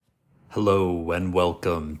Hello and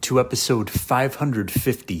welcome to episode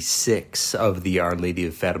 556 of the Our Lady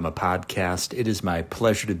of Fatima podcast. It is my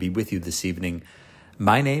pleasure to be with you this evening.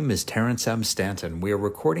 My name is Terrence M. Stanton. We are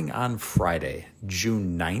recording on Friday,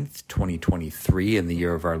 June 9th, 2023, in the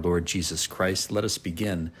year of our Lord Jesus Christ. Let us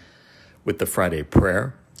begin with the Friday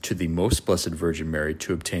prayer to the Most Blessed Virgin Mary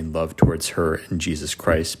to obtain love towards her in Jesus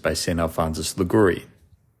Christ by St. Alphonsus Liguori.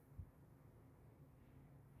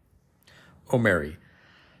 O Mary,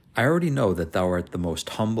 I already know that thou art the most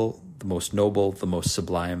humble, the most noble, the most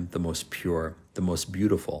sublime, the most pure, the most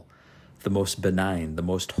beautiful, the most benign, the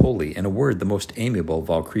most holy, in a word, the most amiable of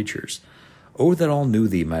all creatures. Oh, that all knew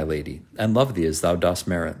thee, my lady, and loved thee as thou dost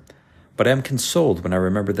merit. But I am consoled when I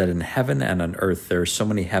remember that in heaven and on earth there are so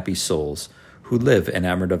many happy souls who live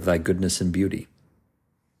enamored of thy goodness and beauty.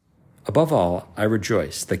 Above all, I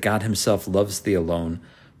rejoice that God himself loves thee alone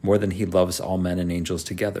more than he loves all men and angels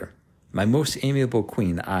together. My most amiable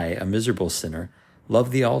queen, I, a miserable sinner,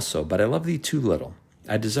 love thee also, but I love thee too little.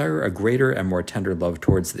 I desire a greater and more tender love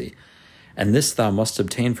towards thee, and this thou must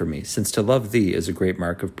obtain for me, since to love thee is a great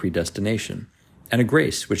mark of predestination, and a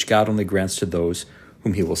grace which God only grants to those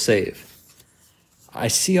whom he will save. I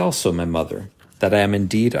see also, my mother, that I am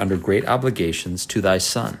indeed under great obligations to thy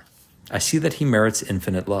Son. I see that he merits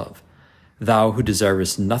infinite love. Thou, who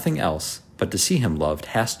desirest nothing else but to see him loved,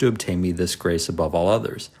 hast to obtain me this grace above all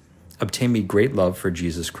others. Obtain me great love for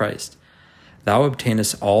Jesus Christ. Thou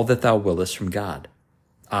obtainest all that thou willest from God.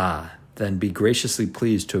 Ah, then be graciously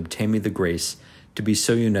pleased to obtain me the grace to be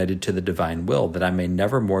so united to the divine will that I may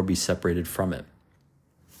never more be separated from it.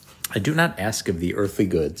 I do not ask of thee earthly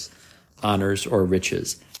goods, honors, or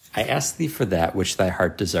riches. I ask thee for that which thy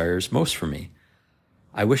heart desires most from me.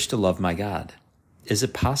 I wish to love my God. Is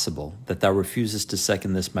it possible that thou refusest to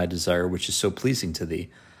second this my desire which is so pleasing to thee?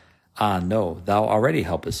 Ah, no, thou already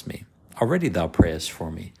helpest me. Already thou prayest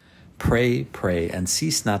for me. Pray, pray, and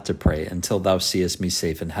cease not to pray until thou seest me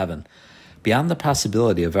safe in heaven, beyond the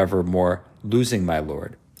possibility of ever more losing my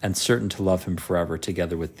Lord, and certain to love him forever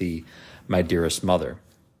together with thee, my dearest mother.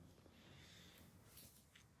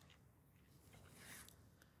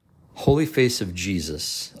 Holy Face of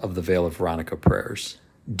Jesus of the Veil of Veronica prayers.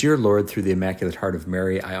 Dear Lord, through the Immaculate Heart of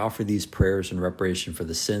Mary, I offer these prayers in reparation for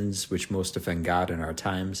the sins which most offend God in our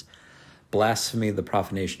times, blasphemy, the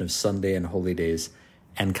profanation of Sunday and holy days,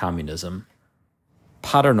 and communism.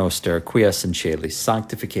 Pater noster, qui es in caelis,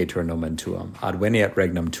 sanctificetur nomen tuum, adveniat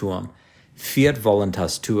regnum tuum, fiat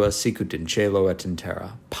voluntas tua, sicut in cielo et in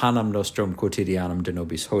terra. Panem nostrum quotidianum de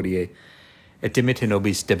nobis hodie, et dimitte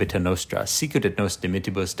nobis debita nostra, sicut et nos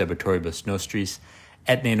dimittibus debitoribus nostris,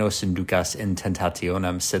 et ne nos inducas in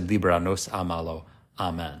tentationem, sed libera nos a malo.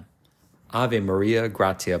 Amen. Ave Maria,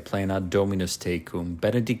 gratia plena, Dominus tecum,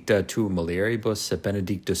 benedicta tu mulieribus, et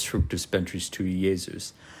benedictus fructus ventris tui,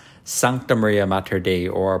 Iesus. Sancta Maria Mater Dei,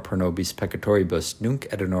 ora pro nobis peccatoribus, nunc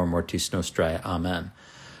et in hora mortis nostrae. Amen.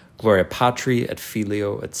 Gloria Patri, et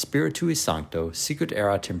Filio, et Spiritui Sancto, sicut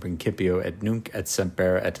erat in principio, et nunc et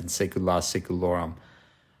semper, et in saecula saeculorum.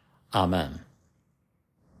 Amen.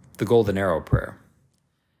 The Golden Arrow Prayer.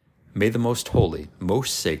 May the most holy,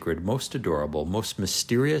 most sacred, most adorable, most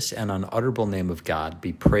mysterious and unutterable name of God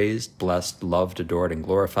be praised, blessed, loved, adored, and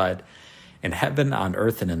glorified in heaven, on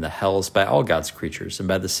earth, and in the hells by all God's creatures, and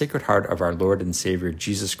by the Sacred Heart of our Lord and Savior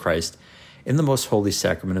Jesus Christ in the most holy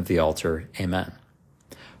sacrament of the altar. Amen.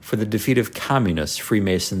 For the defeat of communists,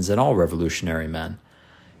 Freemasons, and all revolutionary men.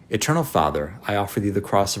 Eternal Father, I offer thee the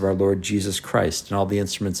cross of our Lord Jesus Christ and all the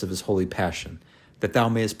instruments of his holy passion, that thou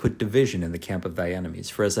mayest put division in the camp of thy enemies.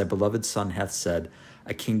 For as thy beloved Son hath said,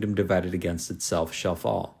 a kingdom divided against itself shall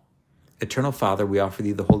fall. Eternal Father, we offer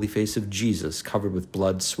thee the holy face of Jesus, covered with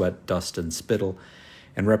blood, sweat, dust, and spittle,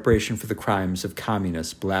 in reparation for the crimes of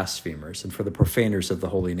communists, blasphemers, and for the profaners of the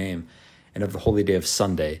holy name, and of the holy day of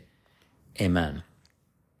Sunday. Amen.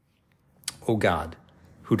 O God,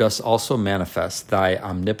 who dost also manifest thy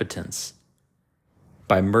omnipotence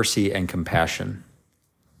by mercy and compassion,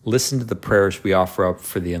 listen to the prayers we offer up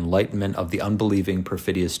for the enlightenment of the unbelieving,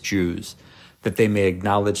 perfidious Jews, that they may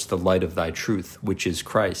acknowledge the light of thy truth, which is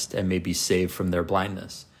Christ, and may be saved from their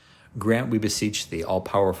blindness. Grant, we beseech thee,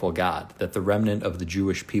 all-powerful God, that the remnant of the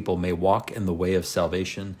Jewish people may walk in the way of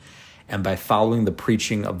salvation, and by following the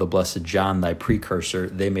preaching of the blessed John, thy precursor,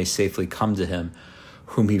 they may safely come to him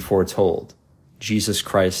whom he foretold, Jesus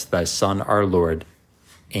Christ, thy Son, our Lord.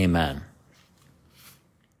 Amen.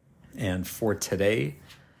 And for today,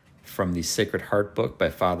 from the Sacred Heart book by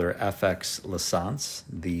Father F.X. Lasance,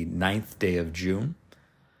 the 9th day of June.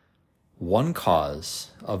 One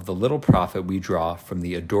cause of the little profit we draw from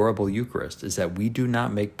the adorable Eucharist is that we do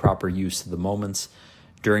not make proper use of the moments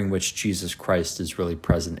during which Jesus Christ is really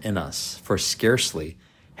present in us. For scarcely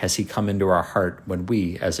has he come into our heart when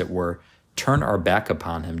we, as it were, turn our back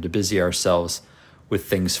upon him to busy ourselves with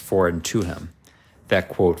things foreign to him. That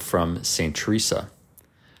quote from St. Teresa.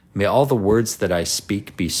 May all the words that I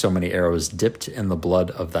speak be so many arrows dipped in the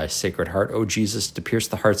blood of thy sacred heart, O Jesus, to pierce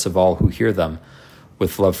the hearts of all who hear them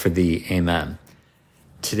with love for thee. Amen.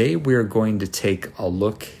 Today we are going to take a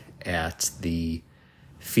look at the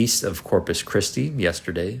Feast of Corpus Christi,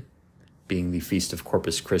 yesterday being the Feast of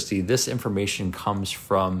Corpus Christi. This information comes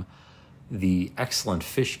from the excellent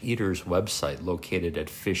Fish Eaters website located at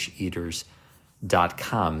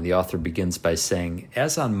fisheaters.com. The author begins by saying,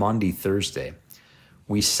 as on Maundy Thursday,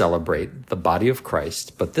 we celebrate the body of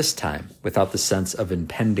Christ, but this time without the sense of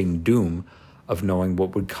impending doom of knowing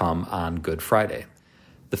what would come on Good Friday.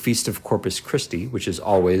 The Feast of Corpus Christi, which is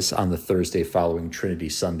always on the Thursday following Trinity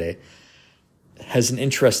Sunday, has an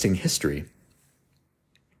interesting history.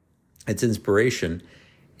 Its inspiration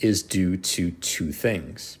is due to two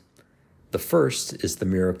things. The first is the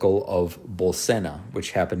miracle of Bolsena,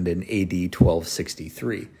 which happened in AD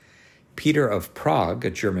 1263. Peter of Prague, a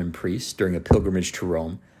German priest, during a pilgrimage to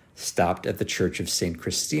Rome, stopped at the Church of St.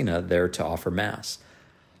 Christina there to offer Mass.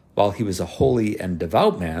 While he was a holy and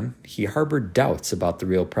devout man, he harbored doubts about the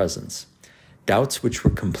real presence. Doubts which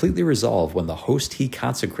were completely resolved when the host he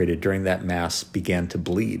consecrated during that Mass began to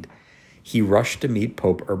bleed. He rushed to meet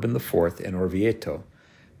Pope Urban IV in Orvieto,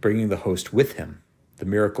 bringing the host with him. The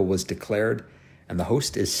miracle was declared, and the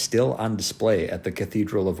host is still on display at the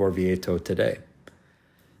Cathedral of Orvieto today.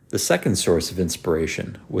 The second source of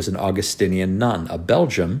inspiration was an Augustinian nun of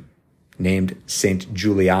Belgium named Saint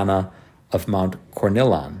Juliana of Mount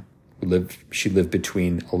Cornillon. She lived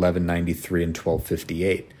between 1193 and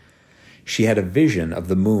 1258. She had a vision of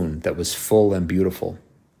the moon that was full and beautiful,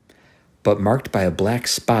 but marked by a black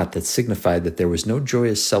spot that signified that there was no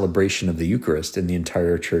joyous celebration of the Eucharist in the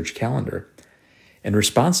entire church calendar. In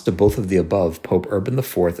response to both of the above, Pope Urban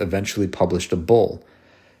IV eventually published a bull,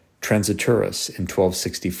 Transiturus, in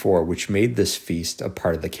 1264, which made this feast a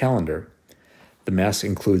part of the calendar. The Mass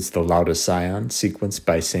includes the Lauda Sion, sequenced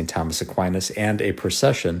by St. Thomas Aquinas, and a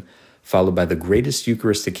procession followed by the greatest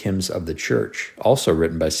Eucharistic hymns of the Church, also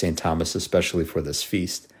written by St. Thomas especially for this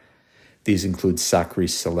feast. These include Sacri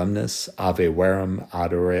Solemnis, Ave Verum,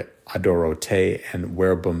 Adoro Te, and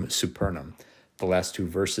Verbum Supernum. The last two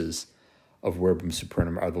verses of Verbum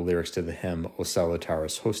Supernum are the lyrics to the hymn O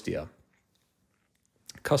Salutaris Hostia.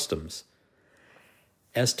 Customs.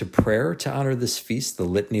 As to prayer to honor this feast, the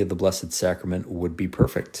Litany of the Blessed Sacrament would be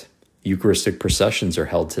perfect. Eucharistic processions are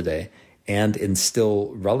held today, and in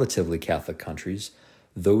still relatively Catholic countries,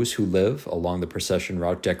 those who live along the procession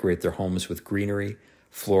route decorate their homes with greenery,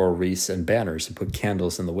 floral wreaths, and banners, and put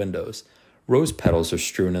candles in the windows. Rose petals are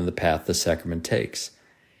strewn in the path the sacrament takes.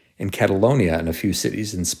 In Catalonia and a few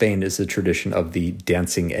cities in Spain is the tradition of the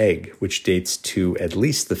dancing egg, which dates to at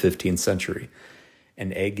least the 15th century.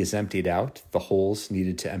 An egg is emptied out, the holes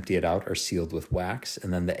needed to empty it out are sealed with wax,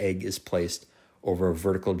 and then the egg is placed over a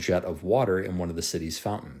vertical jet of water in one of the city's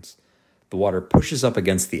fountains. The water pushes up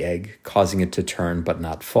against the egg, causing it to turn but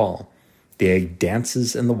not fall. The egg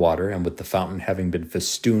dances in the water, and with the fountain having been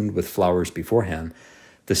festooned with flowers beforehand,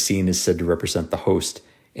 the scene is said to represent the host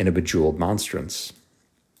in a bejeweled monstrance.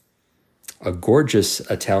 A gorgeous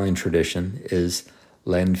Italian tradition is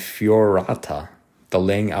l'infiorata, the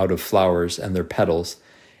laying out of flowers and their petals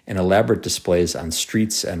in elaborate displays on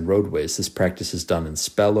streets and roadways. This practice is done in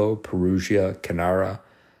Spello, Perugia, Canara,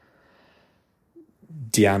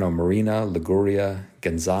 Diano Marina, Liguria,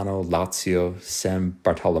 Genzano, Lazio, San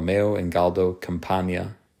Bartolomeo in Galdo,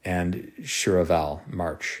 Campania, and Chiraval,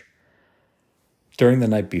 March. During the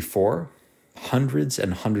night before, hundreds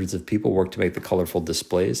and hundreds of people work to make the colorful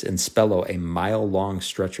displays. In Spello, a mile-long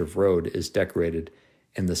stretch of road is decorated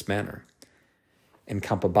in this manner. In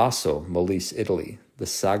Campobasso, Molise, Italy, the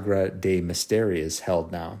Sagra dei Misteri is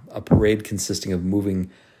held now, a parade consisting of moving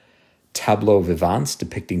tableaux vivants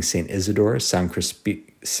depicting St. Isidore, San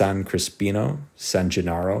Crispino, San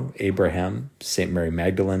Gennaro, Abraham, St. Mary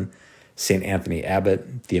Magdalene, St. Anthony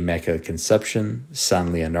Abbot, the Immaculate Conception,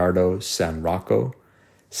 San Leonardo, San Rocco,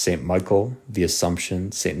 St. Michael, the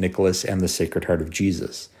Assumption, St. Nicholas, and the Sacred Heart of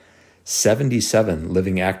Jesus. 77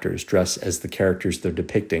 living actors dressed as the characters they're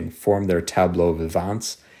depicting form their tableaux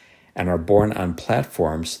vivants and are borne on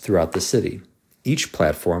platforms throughout the city, each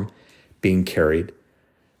platform being carried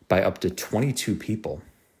by up to 22 people.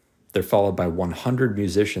 They're followed by 100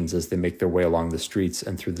 musicians as they make their way along the streets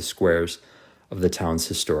and through the squares of the town's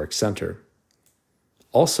historic center.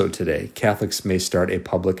 Also today, Catholics may start a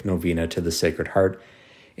public novena to the Sacred Heart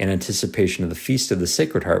in anticipation of the Feast of the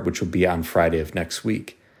Sacred Heart, which will be on Friday of next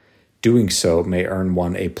week. Doing so may earn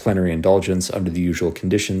one a plenary indulgence under the usual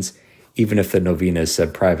conditions, even if the novena is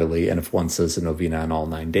said privately, and if one says the novena on all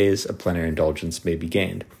 9 days, a plenary indulgence may be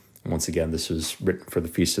gained. And once again, this was written for the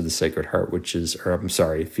Feast of the Sacred Heart,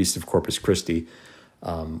 Feast of Corpus Christi,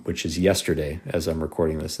 which is yesterday. As I'm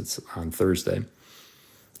recording this, it's on Thursday.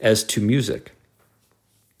 As to music,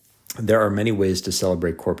 there are many ways to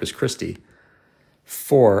celebrate Corpus Christi.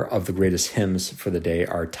 4 of the greatest hymns for the day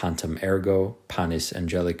are Tantum Ergo, Panis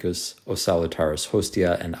Angelicus, O Salutaris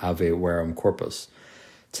Hostia, and Ave Verum Corpus.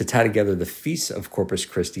 To tie together the feasts of Corpus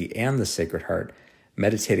Christi and the Sacred Heart,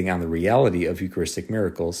 meditating on the reality of Eucharistic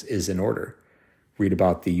miracles is in order. Read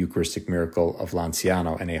about the Eucharistic miracle of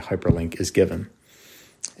Lanciano, and a hyperlink is given.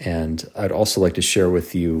 And I'd also like to share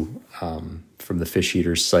with you from the Fish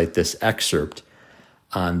Eaters site this excerpt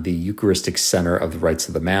on the Eucharistic Center of the Rites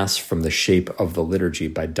of the Mass from The Shape of the Liturgy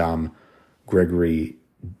by Dom Gregory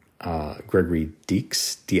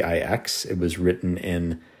Dix, D-I-X. It was written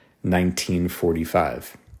in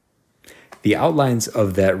 1945. The outlines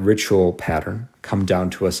of that ritual pattern come down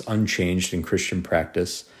to us unchanged in Christian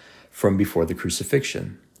practice from before the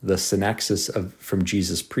crucifixion, the synaxis from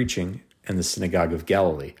Jesus' preaching in the synagogue of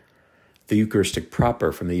Galilee, the Eucharistic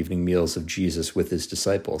proper from the evening meals of Jesus with his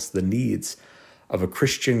disciples, the needs of a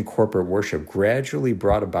Christian corporate worship gradually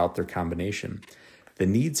brought about their combination. The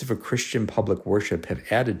needs of a Christian public worship have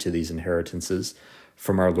added to these inheritances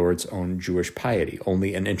from our Lord's own Jewish piety,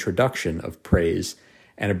 only an introduction of praise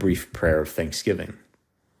and a brief prayer of thanksgiving.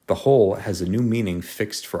 The whole has a new meaning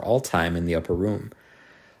fixed for all time in the upper room,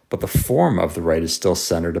 but the form of the rite is still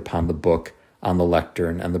centered upon the book on the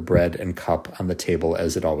lectern and the bread and cup on the table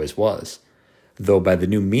as it always was, though by the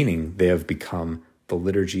new meaning they have become the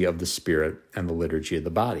liturgy of the Spirit and the liturgy of the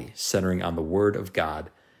body, centering on the Word of God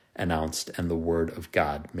announced and the Word of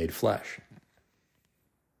God made flesh.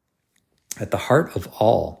 At the heart of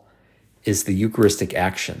all is the Eucharistic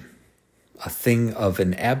action, a thing of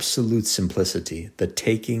an absolute simplicity, the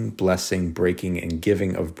taking, blessing, breaking, and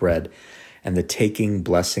giving of bread, and the taking,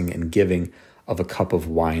 blessing, and giving of a cup of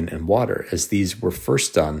wine and water, as these were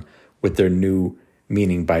first done with their new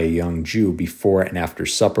meaning by a young Jew before and after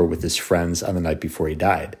supper with his friends on the night before he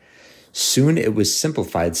died. Soon it was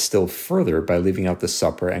simplified still further by leaving out the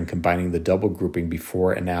supper and combining the double grouping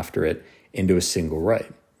before and after it into a single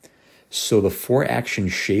rite. So the 4-action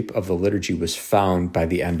shape of the liturgy was found by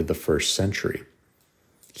the end of the 1st century.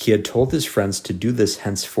 He had told his friends to do this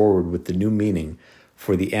henceforward with the new meaning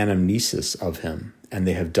for the anamnesis of him, and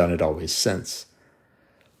they have done it always since.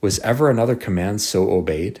 Was ever another command so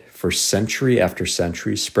obeyed? For century after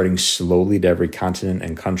century, spreading slowly to every continent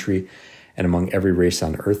and country, and among every race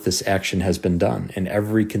on earth, this action has been done in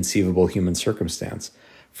every conceivable human circumstance,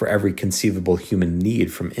 for every conceivable human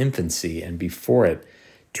need, from infancy and before it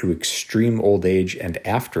to extreme old age and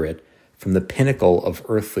after it, from the pinnacle of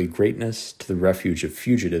earthly greatness to the refuge of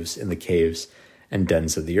fugitives in the caves and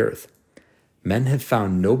dens of the earth. Men have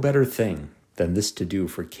found no better thing than this to do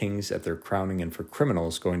for kings at their crowning and for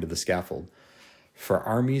criminals going to the scaffold, for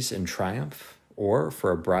armies in triumph, or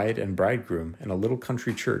for a bride and bridegroom in a little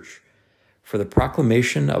country church, for the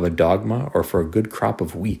proclamation of a dogma or for a good crop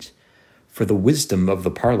of wheat, for the wisdom of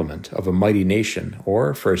the parliament of a mighty nation,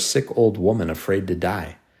 or for a sick old woman afraid to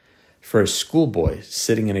die, for a schoolboy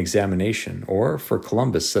sitting in examination, or for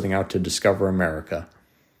Columbus setting out to discover America,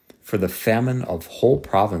 for the famine of whole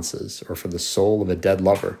provinces, or for the soul of a dead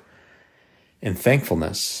lover, in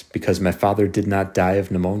thankfulness because my father did not die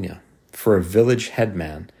of pneumonia, for a village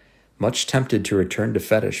headman much tempted to return to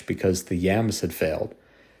fetish because the yams had failed,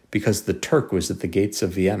 because the Turk was at the gates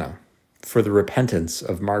of Vienna, for the repentance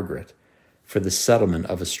of Margaret, for the settlement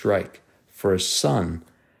of a strike, for a son,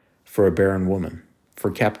 for a barren woman,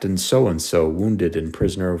 for Captain So-and-so wounded and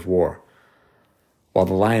prisoner of war, while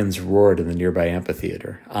the lions roared in the nearby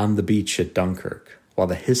amphitheater, on the beach at Dunkirk, while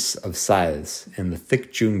the hiss of scythes in the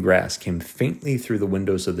thick June grass came faintly through the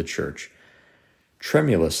windows of the church,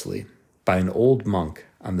 tremulously by an old monk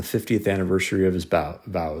on the 50th anniversary of his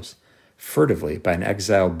vows, furtively by an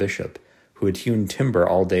exiled bishop who had hewn timber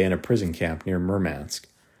all day in a prison camp near Murmansk,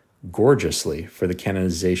 gorgeously for the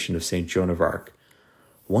canonization of St. Joan of Arc.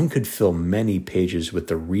 One could fill many pages with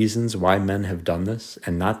the reasons why men have done this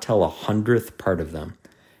and not tell 100th part of them,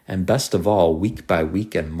 and best of all, week by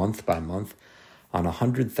week and month by month, on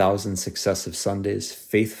 100,000 successive Sundays,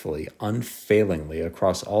 faithfully, unfailingly,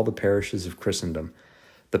 across all the parishes of Christendom,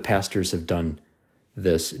 the pastors have done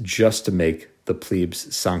this just to make the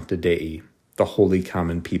plebes sancta Dei, the holy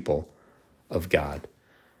common people of God.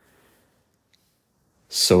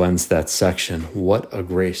 So ends that section. What a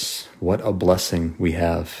grace, what a blessing we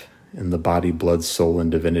have in the body, blood, soul, and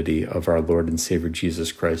divinity of our Lord and Savior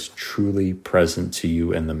Jesus Christ, truly present to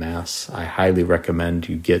you in the Mass. I highly recommend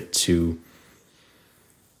you get to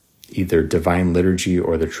either Divine Liturgy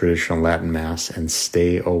or the traditional Latin Mass and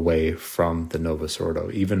stay away from the Novus Ordo,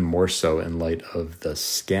 even more so in light of the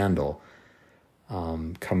scandal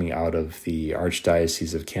coming out of the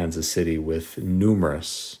Archdiocese of Kansas City with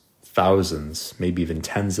numerous thousands, maybe even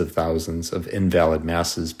tens of thousands of invalid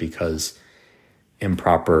Masses because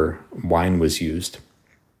improper wine was used.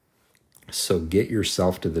 So get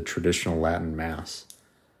yourself to the traditional Latin Mass.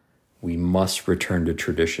 We must return to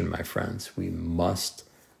tradition, my friends. We must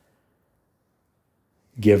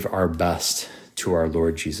give our best to our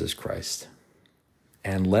Lord Jesus Christ.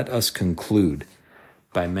 And let us conclude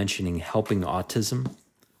by mentioning Helping Autism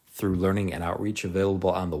through Learning and Outreach, available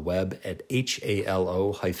on the web at halo-soma.org,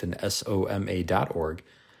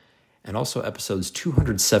 and also episodes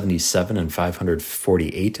 277 and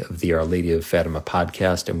 548 of the Our Lady of Fatima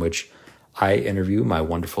podcast, in which I interview my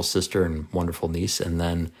wonderful sister and wonderful niece, and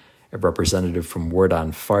then a representative from Word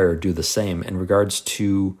on Fire do the same in regards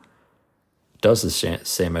to in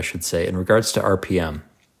regards to RPM.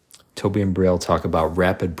 Toby and Braille talk about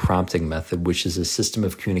Rapid Prompting Method, which is a system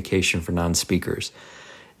of communication for non-speakers.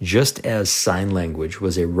 Just as sign language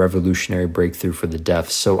was a revolutionary breakthrough for the deaf,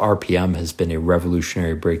 so RPM has been a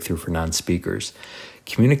revolutionary breakthrough for non-speakers.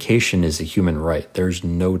 Communication is a human right. There's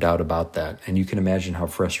no doubt about that. And you can imagine how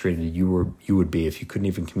frustrated you would be if you couldn't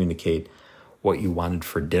even communicate what you wanted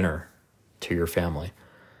for dinner to your family.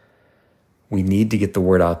 We need to get the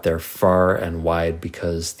word out there far and wide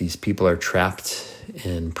because these people are trapped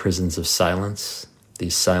in prisons of silence.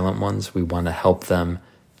 These silent ones, we want to help them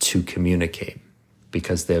to communicate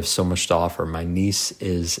because they have so much to offer. My niece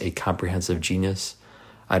is a comprehensive genius.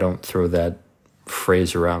 I don't throw that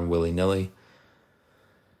phrase around willy-nilly.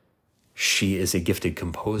 She is a gifted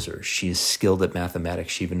composer. She is skilled at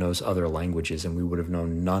mathematics. She even knows other languages, and we would have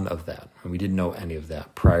known none of that. And we didn't know any of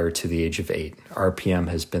that prior to the age of 8. RPM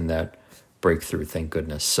has been that breakthrough, thank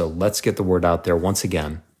goodness. So let's get the word out there once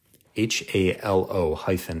again. halo-soma.org,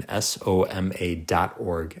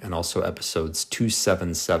 and also episodes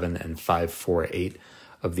 277 and 548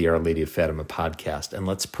 of the Our Lady of Fatima podcast. And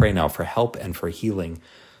let's pray now for help and for healing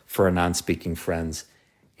for our non-speaking friends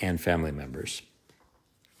and family members.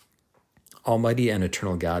 Almighty and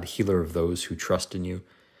eternal God, healer of those who trust in you,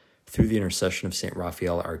 through the intercession of St.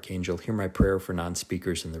 Raphael, Archangel, hear my prayer for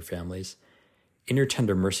non-speakers and their families. In your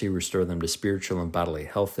tender mercy, restore them to spiritual and bodily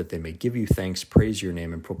health, that they may give you thanks, praise your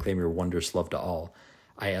name, and proclaim your wondrous love to all.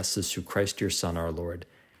 I ask this through Christ your Son, our Lord.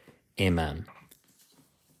 Amen.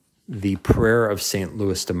 The prayer of St.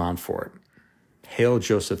 Louis de Montfort. Hail,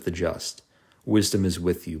 Joseph the Just. Wisdom is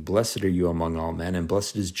with you. Blessed are you among all men, and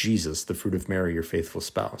blessed is Jesus, the fruit of Mary, your faithful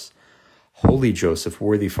spouse. Holy Joseph,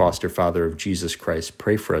 worthy foster father of Jesus Christ,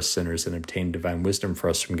 pray for us sinners and obtain divine wisdom for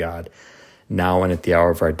us from God, now and at the hour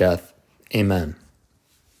of our death. Amen.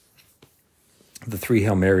 The 3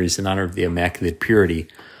 Hail Marys in honor of the Immaculate Purity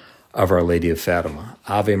of Our Lady of Fatima.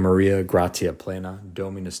 Ave Maria, gratia plena,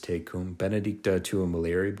 Dominus tecum, benedicta tua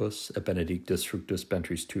mulieribus, et benedictus fructus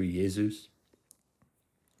ventris tui, Iesus.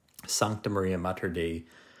 Sancta Maria Mater Dei,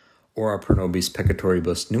 ora pro nobis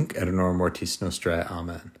peccatoribus, nunc et in hora mortis nostrae.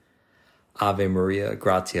 Amen. Ave Maria,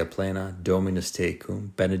 gratia plena, Dominus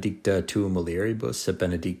tecum, benedicta tua mulieribus, et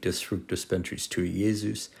benedictus fructus ventris tui,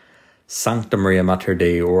 Iesus. Sancta Maria Mater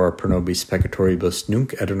Dei, ora pro nobis peccatoribus,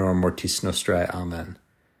 nunc et in hora mortis nostrae. Amen.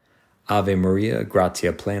 Ave Maria,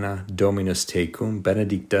 gratia plena, Dominus tecum,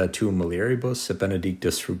 benedicta tua mulieribus, et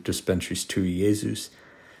benedictus fructus ventris tui, Iesus.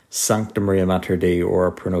 Sancta Maria Mater Dei,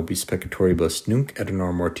 ora pro nobis peccatoribus, nunc et in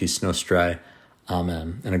hora mortis nostrae.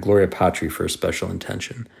 Amen. And a Gloria Patri for a special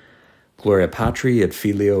intention. Gloria Patri et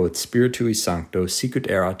Filio et Spiritui Sancto, sicut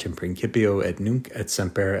erat in principio et nunc et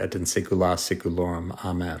semper et in saecula saeculorum.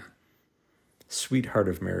 Amen. Sweet Heart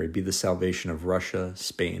of Mary, be the salvation of Russia,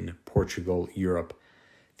 Spain, Portugal, Europe,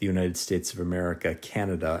 the United States of America,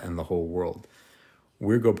 Canada, and the whole world.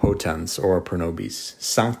 Virgo potens, ora pro nobis.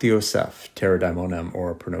 Sancti Joseph, terra daimonem,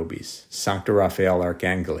 ora pro nobis. Sancta Raphael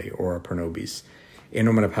Archangeli, ora pro nobis. In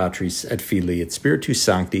nomine Patris et Filii et Spiritus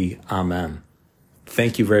Sancti. Amen.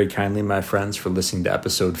 Thank you very kindly, my friends, for listening to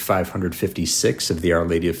episode 556 of the Our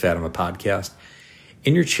Lady of Fatima podcast.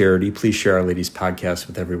 In your charity, please share Our Lady's podcast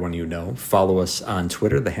with everyone you know. Follow us on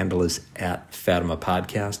Twitter. The handle is @Fatima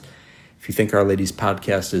Podcast. If you think Our Lady's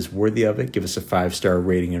podcast is worthy of it, give us a 5-star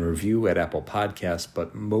rating and review at Apple Podcasts.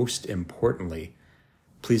 But most importantly,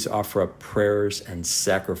 please offer up prayers and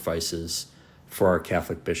sacrifices for our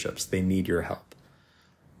Catholic bishops. They need your help.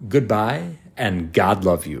 Goodbye, and God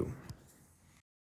love you.